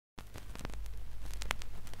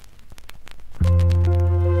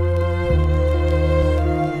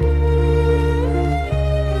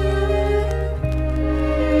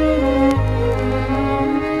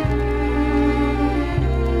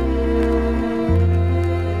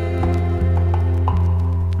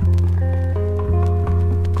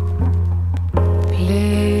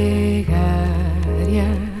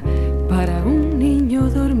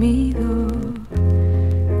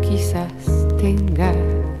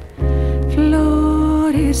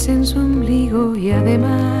flores en su ombligo y además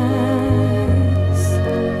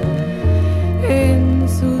en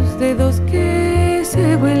sus dedos que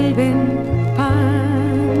se vuelven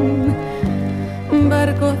pan,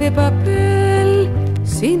 barcos de papel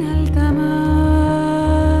sin alta mar.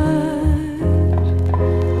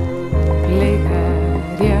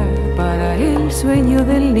 Plegaria para el sueño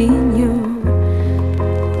del niño,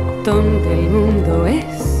 donde el mundo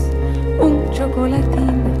es un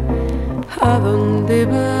chocolatín. ¿A dónde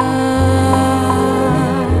va?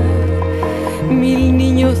 Mil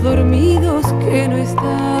niños dormidos que no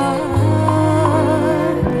están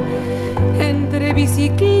entre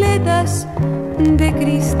bicicletas de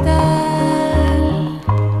cristal.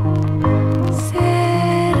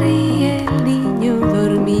 Se ríe el niño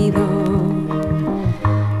dormido,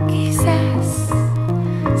 quizás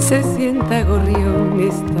se sienta gorrión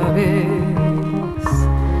esta vez,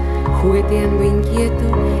 jugueteando inquieto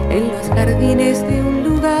en los jardines de un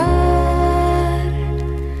lugar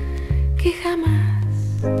que jamás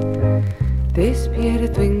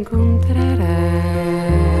despierto encontrará.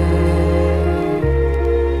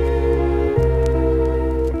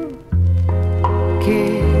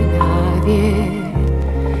 Que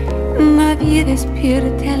nadie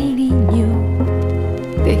despierte al niño,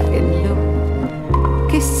 déjenlo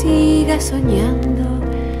que siga soñando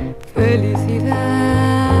felicidad,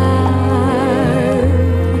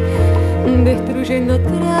 destruyendo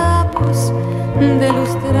trapos de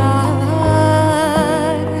lustrar,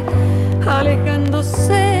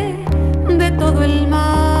 alejándose de todo el mal.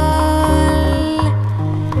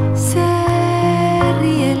 Se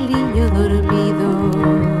ríe el niño dormido,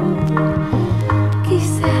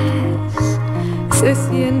 quizás se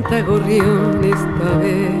sienta gorrión esta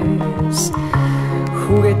vez,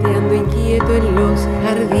 jugueteando inquieto en los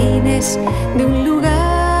jardines de un lugar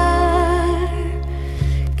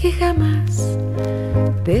que jamás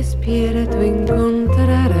despierto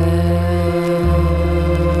encontrará.